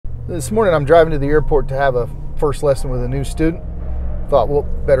This morning I'm driving to the airport to have a first lesson with a new student. Thought, well,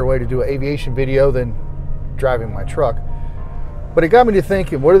 better way to do an aviation video than driving my truck. But it got me to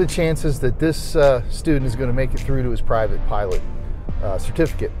thinking, what are the chances that this student is going to make it through to his private pilot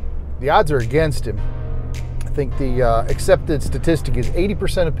certificate? The odds are against him. I think the accepted statistic is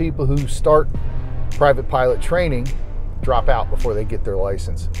 80% of people who start private pilot training drop out before they get their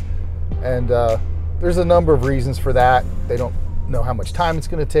license. And there's a number of reasons for that. They don't know how much time it's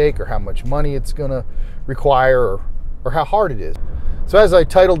going to take, or how much money it's going to require, or how hard it is. So as I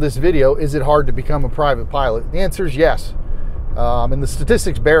titled this video, is it hard to become a private pilot? The answer is yes. And the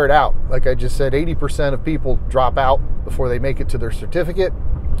statistics bear it out. Like I just said, 80% of people drop out before they make it to their certificate.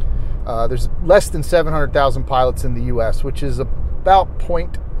 There's less than 700,000 pilots in the US, which is about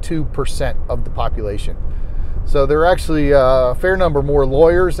 0.2% of the population. So there are actually a fair number more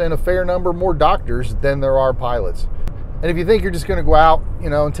lawyers and a fair number more doctors than there are pilots. And if you think you're just going to go out,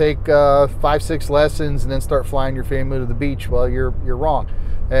 and take 5-6 lessons and then start flying your family to the beach, well, you're wrong.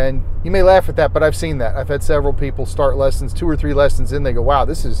 And you may laugh at that, but I've seen that. I've had several people start lessons, 2 or 3 lessons in, they go, wow,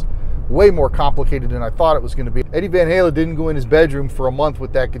 this is way more complicated than I thought it was going to be. Eddie Van Halen didn't go in his bedroom for a month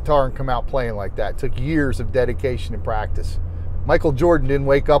with that guitar and come out playing like that. It took years of dedication and practice. Michael Jordan didn't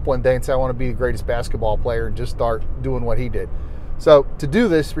wake up one day and say, I want to be the greatest basketball player, and just start doing what he did. So to do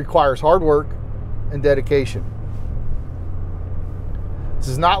this requires hard work and dedication. This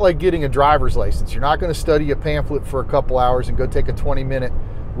is not like getting a driver's license. You're not going to study a pamphlet for a couple hours and go take a 20-minute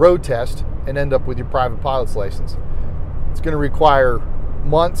road test and end up with your private pilot's license. It's going to require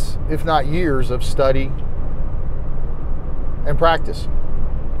months, if not years, of study and practice.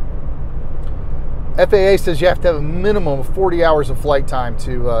 FAA says you have to have a minimum of 40 hours of flight time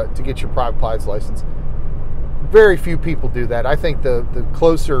to get your private pilot's license. Very few people do that. I think the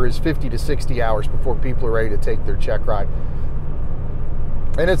closer is 50 to 60 hours before people are ready to take their check ride.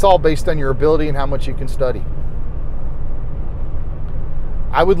 And it's all based on your ability and how much you can study.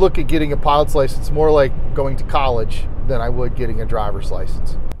 I would look at getting a pilot's license more like going to college than I would getting a driver's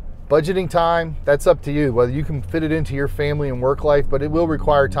license. Budgeting time, that's up to you, whether you can fit it into your family and work life, but it will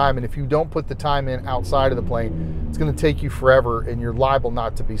require time. And if you don't put the time in outside of the plane, it's going to take you forever and you're liable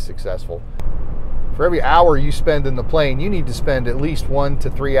not to be successful. For every hour you spend in the plane, you need to spend at least 1 to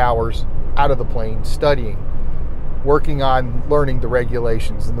 3 hours out of the plane studying, working on learning the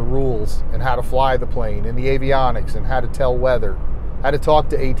regulations and the rules and how to fly the plane and the avionics and how to tell weather, how to talk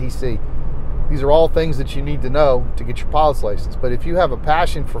to ATC. These are all things that you need to know to get your pilot's license. But if you have a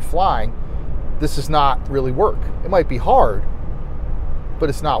passion for flying, this is not really work. It might be hard, but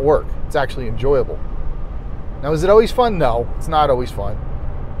it's not work. It's actually enjoyable. Now, is it always fun? No, it's not always fun.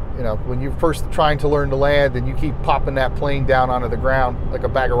 When you're first trying to learn to land and you keep popping that plane down onto the ground like a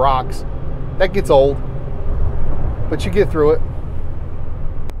bag of rocks, that gets old. But you get through it.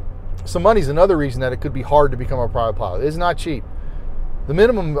 So money's another reason that it could be hard to become a private pilot. It's not cheap. The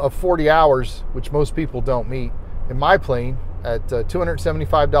minimum of 40 hours, which most people don't meet, in my plane at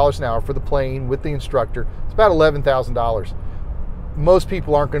 $275 an hour for the plane with the instructor, it's about $11,000. Most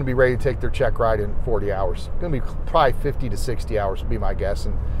people aren't going to be ready to take their check ride in 40 hours. It's going to be probably 50 to 60 hours would be my guess.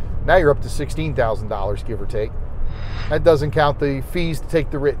 And now you're up to $16,000, give or take. That doesn't count the fees to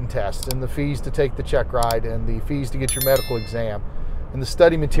take the written test, and the fees to take the check ride, and the fees to get your medical exam, and the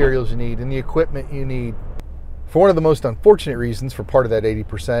study materials you need, and the equipment you need. For one of the most unfortunate reasons for part of that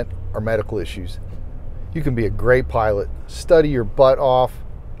 80% are medical issues. You can be a great pilot, study your butt off,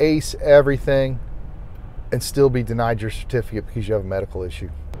 ace everything, and still be denied your certificate because you have a medical issue.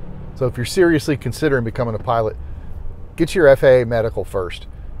 So if you're seriously considering becoming a pilot, get your FAA medical first.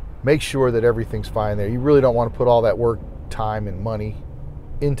 Make sure that everything's fine there. You really don't want to put all that work, time, and money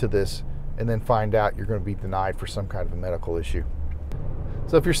into this and then find out you're going to be denied for some kind of a medical issue.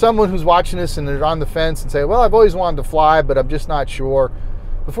 So if you're someone who's watching this and they're on the fence and say, well, I've always wanted to fly, but I'm just not sure,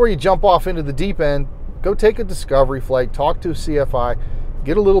 before you jump off into the deep end, go take a discovery flight, talk to a CFI,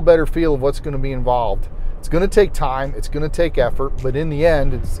 get a little better feel of what's going to be involved. It's going to take time, it's going to take effort, but in the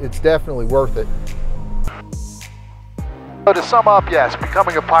end, it's definitely worth it. So to sum up, yes,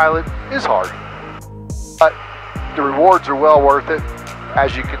 becoming a pilot is hard, but the rewards are well worth it.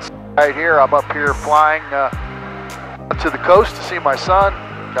 As you can see right here, I'm up here flying to the coast to see my son.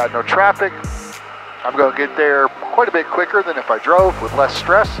 Got no traffic. I'm going to get there quite a bit quicker than if I drove, with less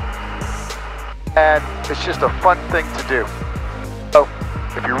stress. And it's just a fun thing to do. So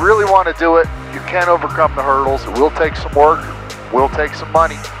if you really want to do it, you can overcome the hurdles. It will take some work, will take some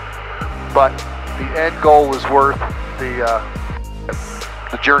money, but the end goal is worth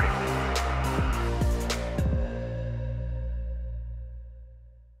the journey.